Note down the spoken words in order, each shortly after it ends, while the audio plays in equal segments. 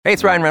Hey,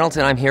 it's Ryan Reynolds,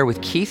 and I'm here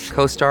with Keith,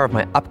 co-star of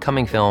my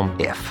upcoming film,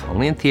 If,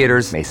 only in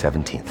theaters May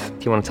 17th.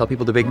 Do you want to tell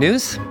people the big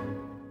news?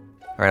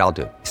 All right, I'll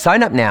do it.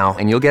 Sign up now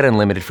and you'll get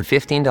unlimited for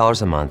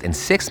 $15 a month and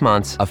 6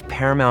 months of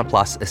Paramount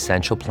Plus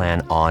Essential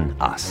Plan on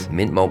us.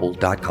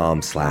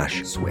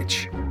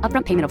 MintMobile.com/switch.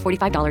 Upfront payment of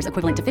 $45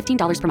 equivalent to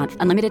 $15 per month.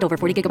 Unlimited over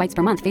 40 gigabytes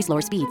per month. Face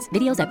lower speeds.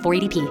 Videos at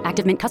 480p.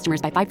 Active Mint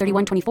customers by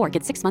 531.24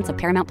 get 6 months of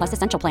Paramount Plus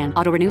Essential Plan.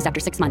 Auto renews after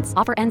 6 months.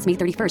 Offer ends May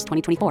 31st,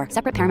 2024.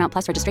 Separate Paramount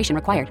Plus registration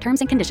required. Terms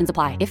and conditions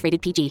apply if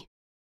rated PG.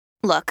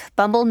 Look,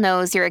 Bumble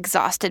knows you're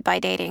exhausted by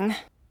dating.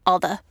 All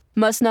the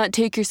must not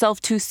take yourself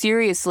too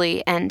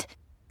seriously and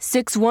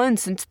 6'1"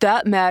 since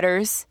that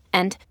matters.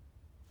 And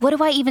what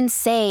do I even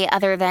say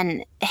other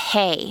than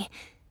hey?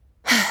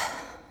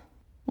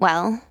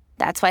 Well,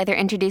 that's why they're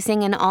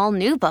introducing an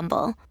all-new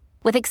Bumble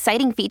with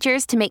exciting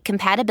features to make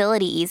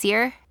compatibility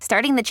easier,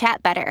 starting the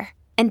chat better,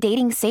 and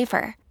dating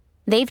safer.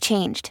 They've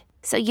changed,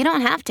 so you don't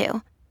have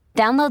to.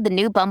 Download the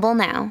new Bumble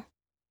now.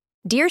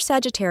 Dear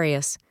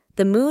Sagittarius,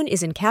 the moon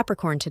is in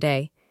Capricorn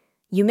today.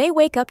 You may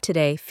wake up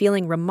today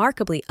feeling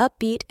remarkably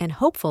upbeat and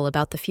hopeful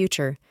about the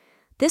future.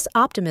 This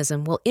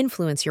optimism will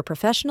influence your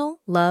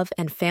professional, love,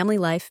 and family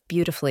life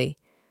beautifully.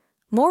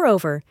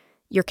 Moreover,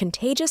 your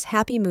contagious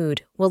happy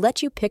mood will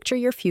let you picture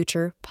your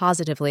future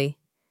positively.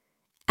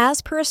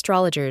 As per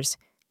astrologers,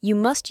 you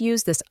must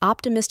use this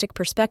optimistic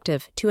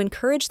perspective to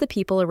encourage the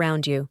people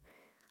around you.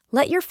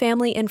 Let your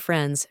family and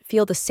friends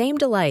feel the same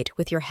delight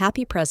with your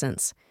happy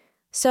presence.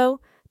 So,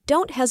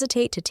 don't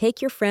hesitate to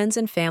take your friends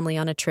and family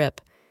on a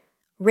trip.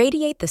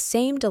 Radiate the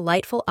same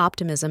delightful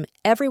optimism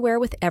everywhere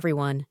with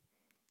everyone.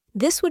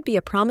 This would be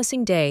a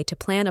promising day to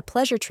plan a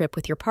pleasure trip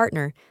with your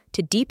partner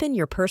to deepen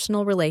your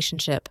personal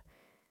relationship.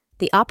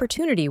 The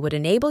opportunity would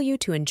enable you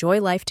to enjoy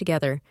life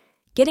together,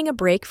 getting a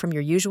break from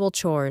your usual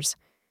chores.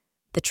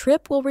 The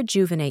trip will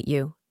rejuvenate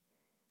you.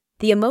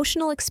 The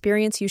emotional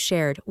experience you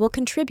shared will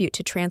contribute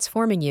to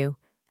transforming you,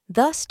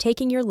 thus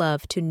taking your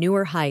love to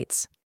newer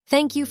heights.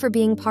 Thank you for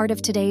being part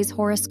of today's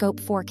horoscope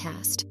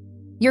forecast.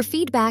 Your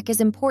feedback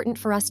is important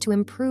for us to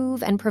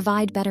improve and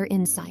provide better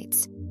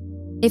insights.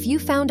 If you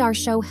found our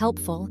show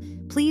helpful,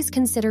 please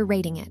consider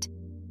rating it.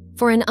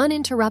 For an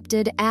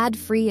uninterrupted,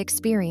 ad-free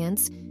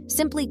experience,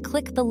 simply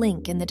click the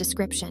link in the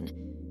description.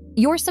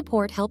 Your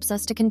support helps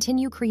us to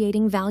continue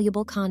creating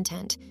valuable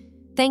content.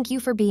 Thank you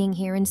for being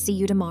here and see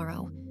you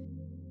tomorrow.